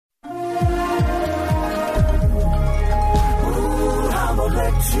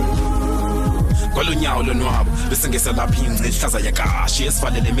Kolonyawo lonwabo bese ngeselapha ingci ihlaza yakashi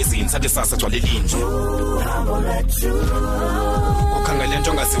esivalele emizini sathi sasa gcwale linje. Ukhangele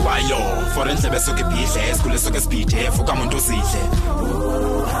into ongaziwayo for endlebe esuke ibhidle esikhule esuke esibhidef ukamuntu uzidle.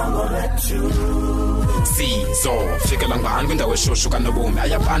 Sizo fikela ngani kwindawo eshushu kanobomi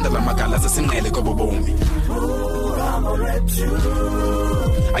ayabanda lamagala zesinqele kobobomi.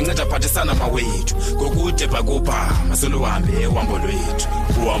 Anceda phathisana mawethu ngokude bhakupha masoluhambe uhambo lwethu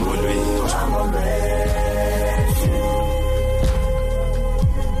uhambo lwethu.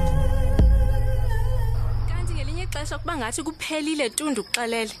 Kanti ngelinye ixesha kuba ngathi kuphelile tundu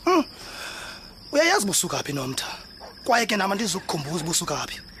ukuxelele. Uyayazi busuka phi nomtha? Kwaye ke nama ndizokukhumbuza busuka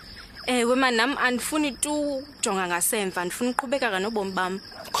phi. Ewe man nami andifuni tu jonga ngasemva ndifuna uqhubeka kanobomi bam.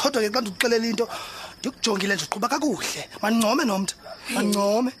 Kodwa ke xa ndikuxelela into ndikujongile nje uqhuba kakuhle. Mancome nomtha.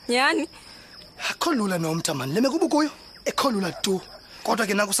 Mancome. Yani Akho lula nomtha man. Leme kuba kuyo ekho lula tu. Kodwa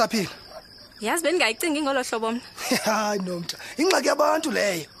ke nakusaphila. yazi bengayicingi ngolo hlobo mna. Hayi nomtha. Ingxaki yabantu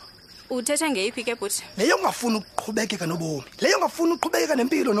leyo. Uthetha ngeyiphi ke bhuti? Leyo ungafuna ukuqhubekeka nobomi. Leyo ungafuna ukuqhubekeka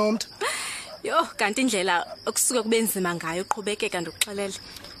nempilo nomtha. Yo kanti indlela okusuka kube nzima ngayo uqhubekeka ndokuxelela.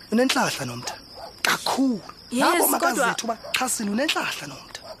 Unenhlahla nomtha. Kakhulu. Yes, Nabo kodwa- makazethu baxhasile unenhlahla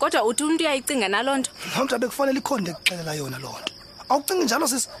nomtha. Kodwa uthi umuntu uyayicinga nalonto. Nomtha bekufanele ikhonde kuxelela yona lonto. Awucingi njalo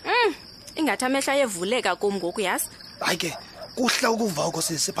sisi? Ingathi amehla yevuleka kum ngoku yazi. Hayi ke kuhle ukuva ukho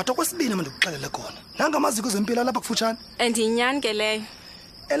sisi but okwesibini manje ukuxelela khona. Nanga amaziko ezempilo lapha kufutshane. Andinyani ke leyo.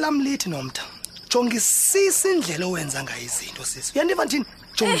 Elamlithi nomtha. Jongisisa indlela owenza ngayo izinto sisi. Uyandiva ndini?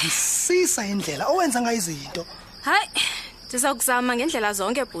 Jongisisa indlela owenza ngayo izinto. Hayi, ndizakuzama ngendlela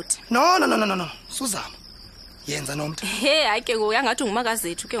zonke bhuti. No. Suzama. Yenza nomtha. He, hayi ke ngoyangathi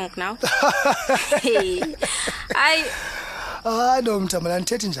ngumakazethu ke ngoku nawe. Hayi, Hayi nomtha mina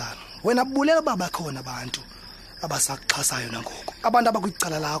ndithethi njalo. Wena bulela baba khona abantu abasaxhasayo nangoku. Abantu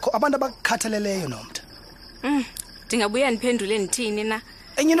abakwicala lakho, abantu abakukhathaleleyo nomtha. ndingabuya ndiphendule ndithini na?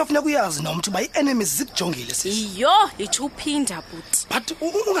 Enye into ofuneka uyazi nomtha uba ii-enemies zikujongile sisi. Iyo, itsho uphinda bhuti. But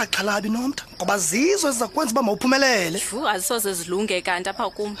ungaxhalabi nomtha ngoba zizo ezizakwenza uba mawuphumelele. Fu azisoze zilunge kanti apha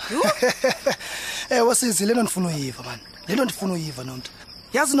kum. Yho, Ewe sisi lento ndifuna uyiva man. Lento ndifuna uyiva nomtha.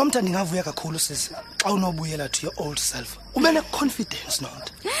 Yazi nomtha ndingavuya kakhulu sisi xa unobuyela to your old self. Ube ne-confidence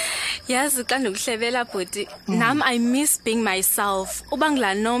nomtha. yazi xa ndikuhlebela bhuti, nam I miss being myself. Uba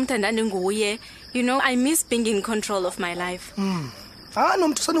ngilaa nomtha ndandinguye, you know, I miss being in control of my life.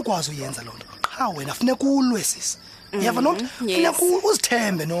 Nomtha usenokwazi uyenza loo nto. Qha wena funeka ulwe sisi. Uyava nomtha? yes. Funeka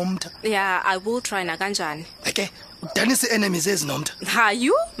uzithembe nomtha. Yeah, I will try nakanjani. Okay, udanise ii-enemies ezi nomtha.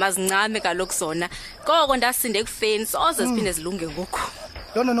 Hayu, mazincame kaloku zona. Koko ndasinde ekufeni, soze ziphinde zilunge ngoku.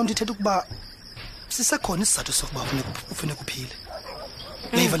 Lona nomtha ithetha ukuba sisekhona isizathu sokuba ufuneka uphile.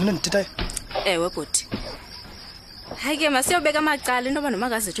 Uyayiva lento ndithethayo? Ewe bhuti. Hayi ke masiyobeka amacala into yoba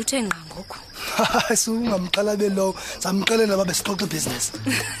nomakazethu uthe ngqa ngoku. Sungamxhalabeli lowo. Samxelela babe sixoxe business.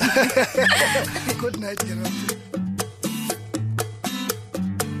 Good night ke nomtha.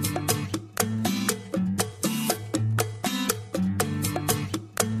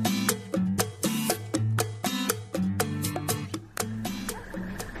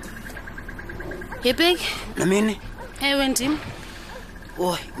 Yebek, Namini? ewe ndim.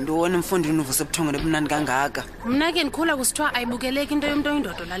 Oy, ndowona mfundini uvuse ebuthongweni ebunani kangaka. Mna ke ndikhula kusithiwa ayibukeleki into yomntu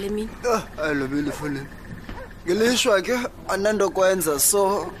oyindodo lale mini. Ayilobile mfundini. Ngelishwa ke anando kwenza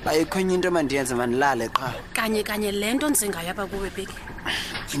so ayikho enye into emandiyenze manilale qha. Kanye le nto ndzingayo apha kuwe Bek.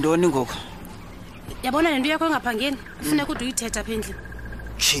 Yintoni ngoku? Yabona le nto yakho engaphangeni, kufuneka ude uyithetha apha endlini.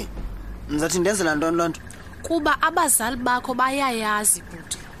 Chi. Nizathi ndenzela ntoni loo nto? Kuba abazali bakho bayayazi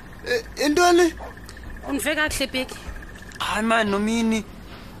bhuti. Intoni? Undive kakuhle Bek. Hayi man Nomini.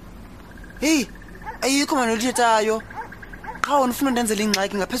 Hey, ayikho manje uthethayo. Qha ufuna ndenzela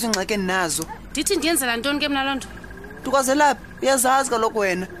ingxaki ngaphezulu ingxaki enazo. Ndithi ndiyenzela ntoni ke mna loo nto? Tukwazelaphi? Uyazazi kaloku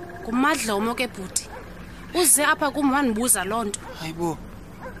wena. Ngumadlomo ke bhuti. Uze apha kum wandibuza loo nto. Hayibo.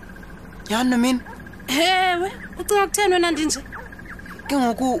 Yani Nomini? Ewe, ucinga kutheni wena ndinje? Ke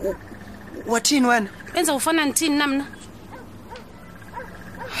ngoku wathini wena? Benza ufana ndithini na mna?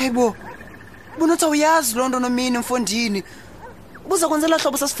 Hayibo. Bunothi uyazi loo nto Nomini mfondini. Buza kwenzela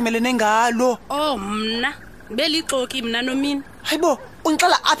hlobo sasivumelene ngalo. Oh mna, belixoki mna Nomini. Hayibo,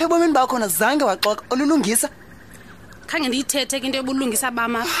 ungixela apha ebomini bakho na zange waxoxa olulungisa. Khange ndiyithethe ke into ebulungisa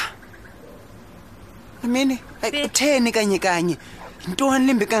bama. Nomini, utheni kanye. Intoni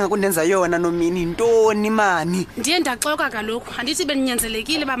limbi kangakundenza yona Nomini, intoni mani? Ndiye ndaxoka kaloku, andithi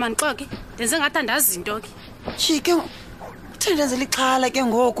beninyanzelekile bamandixoke. Ndenze ngathi andazi into ke. Chike, uthendezela ixhala ke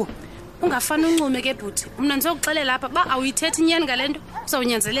ngoku. Ungafani uncume ke bhuti. Mna ndizokuxelela apha ba awuyithethi inyani ngalento,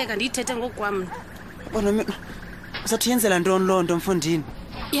 uzawunyanzeleka ndiyithethe ngokwam. Bona mina uzathi yenzela ntoni loo nto mfondini?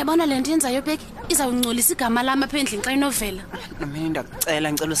 Yabona le nto yenzayo Bheki izawungcolisa igama lami apha endlini xa inovela. Nomini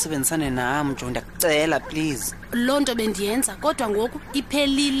ngicela usebenzisane nami Njo, ndakucela please. Loo nto bendiyenza kodwa ngoku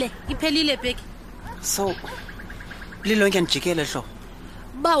iphelile Bheki. So lilonke ndijikele hlo.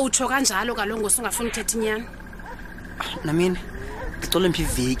 Ba utsho kanjalo kalongo usungafuni uthetha inyani. Nomini ngicela mphi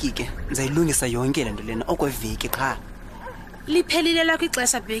iveki ke ndizayilungisa yonke le nto lena okweveki qha. Liphelile lakho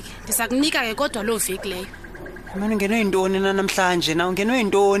ixesha Bheki. Ndiza kunika ke kodwa loo veki leyo. Mina ngenwe yintoni namhlanje na ungenwe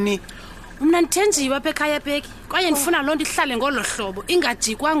yintoni? Mna ndithenjiwe apha ekhaya Bheki kwaye ndifuna loo nto ihlale ngolo hlobo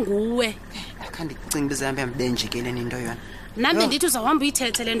ingajikwa nguwe. Akhange ndicinga bizahambe benjikele into yona. Nami ndithi uzawuhamba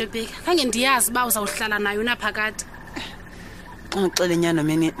uyithethe le nto Bheki. Khange ndiyazi uba uzawuhlala nayo naphakade. Ngixele nyana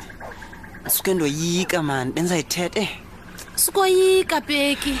mina asuke ndoyika man benzayithethe. Sukoyika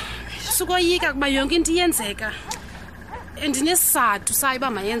Bheki. Sukoyika kuba yonke into iyenzeka. Ndinesizathu sayo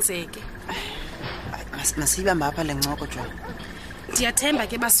uba mayenzeke. Masibamba apha le ncoko Njo. Ndiyathemba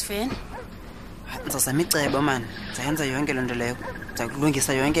ke basifene. Ndizazama icebo man. Ndizayenza yonke le nto leyo.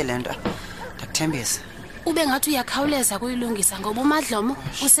 Ndizakulungisa yonke le nto. Ndakuthembisa. Ube ngathi uyakhawuleza kuyilungisa ngoba umadlomo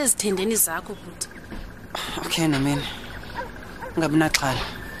usezithendeni zakho bhuti. Okay nomini. Ungabi naxhala.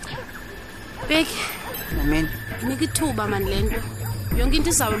 Bheki, Nomini. nika ithuba mani le nto. Yonke into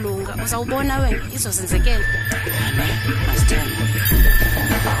izawulunga, uzawubona wena izozenzekela. Masithembe.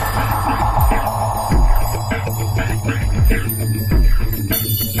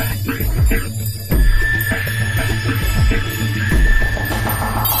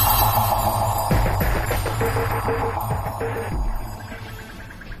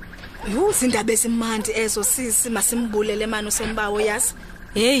 Izindaba ezimandi ezo sisi masimbulele manje uSombawo yazi.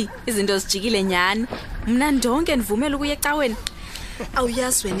 Hey, izinto zijikile nyani. Mna ndonke ndivumela ukuya ecaweni.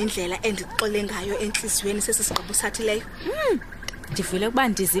 Awuyazi wena indlela endixole ngayo enhlizweni sesisigqibo sathi leyo. Ndivule ukuba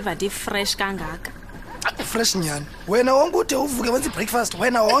ndiziva ndifresh kangaka. Fresh nyani. Wena wonke ude uvuke wenza ibreakfast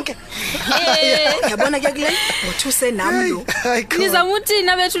wena wonke. Yabona ke kule ngothuse nami lo. Nizama uthini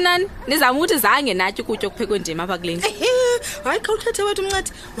abethu nani? Nizama uthi zange nathi ukutya okuphekwe ndima apha kule ndlu. Hayi khawuthethe wethu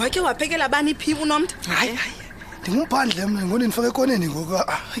umncedi. Wake waphekela bani iphiwu nomtha? Hayi. Ndingumphandle mina ngone nifake ekoneni ngoku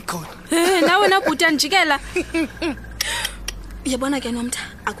hayi khona. Nawe nabhuti anjikela. Yabona ke nomtha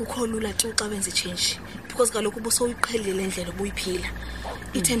akukho lula tu xa wenza change because kaloku ubusoyiqhelile le ndlela obuyiphila.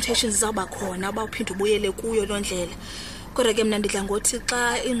 I-temptations zaba khona abawuphinda ubuyele kuyo lo ndlela. Kodwa ke mina ndidla ngothi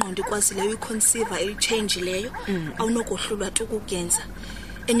xa ingqondo ikwazile uyiconceive i-change leyo awunokohlulwa tu ukuyenza.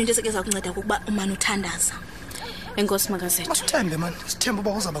 Enye into eseke zakunceda ukuba umane uthandaza. Enkosi makazethu. Masithembe man, sithembe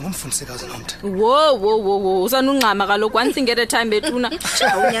uba uzaba ngumfundisikazi nomtha. Wo, usanungqama kaloku one thing at a time betuna.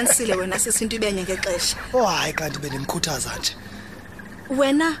 Awunyanisile wena sisinto ibenye ngexesha. Oh hayi kanti benimkhuthaza nje.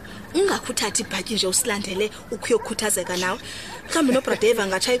 Wena ungakhuthathi ibhatyi nje usilandele ukuyokhuthazeka nawe. Mhlawumbe noBradeva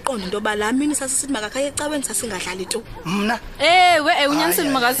ngatsha iqondo into ba la mini sasisithi makakhaye ecaweni sasingadlali tu. Mna? Unyanisile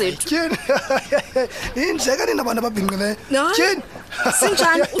makazethu. Tyhini. Indleka nina abantu ababhinqileyo. Tyhini.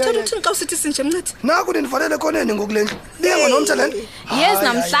 Sinjani? Uthatha uthini xa usithi sinje mncedi? Naku nindivalele ekoneni ngokulendlu. Lingo nomtha lento. Yes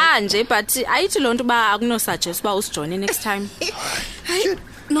namhlanje but ayithi lonto ba akunosuggest ba usijone next time. Hayi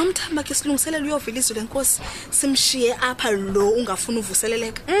nomthamba ke silungiselela uyovila izwi lenkosi simshiye apha lo ungafuna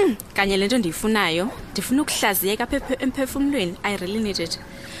uvuseleleka. Kanye lento ndiyifunayo, ndifuna ukuhlaziyeka apha emphefumulweni. I really need it.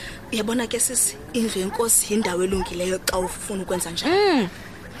 Uyabona ke sisi indlu yenkosi indawo elungileyo xa ufuna ukwenza njalo.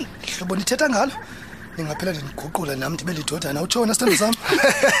 Hlobo nithetha ngalo. Ningaphela ndiguqula nami ndibe lidodana utshona sithando sami.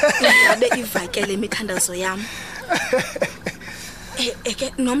 Yabe ivakele imithandazo yami.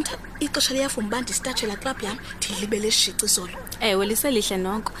 Eke nomtha ixesha liyafuma uba ndistatshela club yami ndilibele shici izolo. Ewe liselihle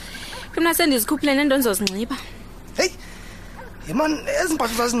noko. Kumna sendizikhuphile nento ndizozinxiba. Hey. Yeman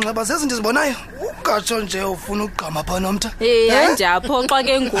ezimpahla zazinxiba zezinto ezibonayo. Ungatsho nje ufuna ukugqama pha nomtha. Andiyaphoxwa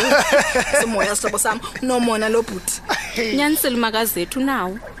ke ngoku. Simoya sihlobo sami nomona lo bhuti. Nyanisile makazethu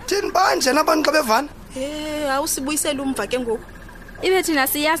nawo. Thini banje nabantu xa bevana? Awusibuyisela umva ke ngoku. Ibe thina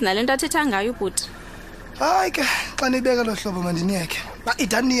siyazi nalento athetha ngayo ubhuti. Hayi ke xa nibeka lo hlobo mandiniyeke.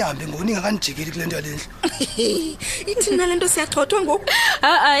 Idani nihambe ngoningakandijikeli kule nto yalendlu. Ithina lento siyathothwa ngoku.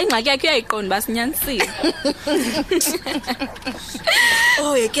 Ingxaki yakho uyayiqonda basinyanisile.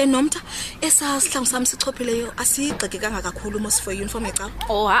 Ke nomtha esasihlangu sami sichophileyo asiyigxekekanga kakhulu mosifo uniform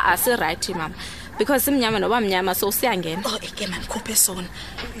ecawa. Si right mama. Because simnyama noba mnyama so siyangena. Ke mandikhuphe sona.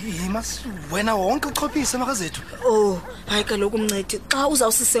 Yimas wena wonke uchophise makazethu. Hayi kaloku umncedi xa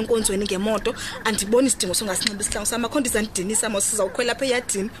uzawusisa enkonzweni ngemoto andiboni isidingo songasinxiba isihlangu sami akho ndizandidinisa mosiza ukhwela apha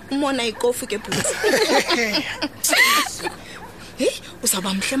eyadini umona ikofu ke bhuti.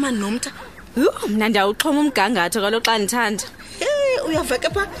 Uzawuba mhle mani nomtha. Mna ndiyawuxhoma umgangatho kaloku xa ndithanda. Uyaveka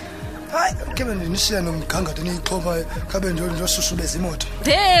pha. Hayi ke bendinishiya nomgangatho niyixhomayo khabe nje shushubeza imoto.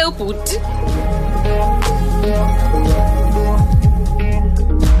 Ubhuti.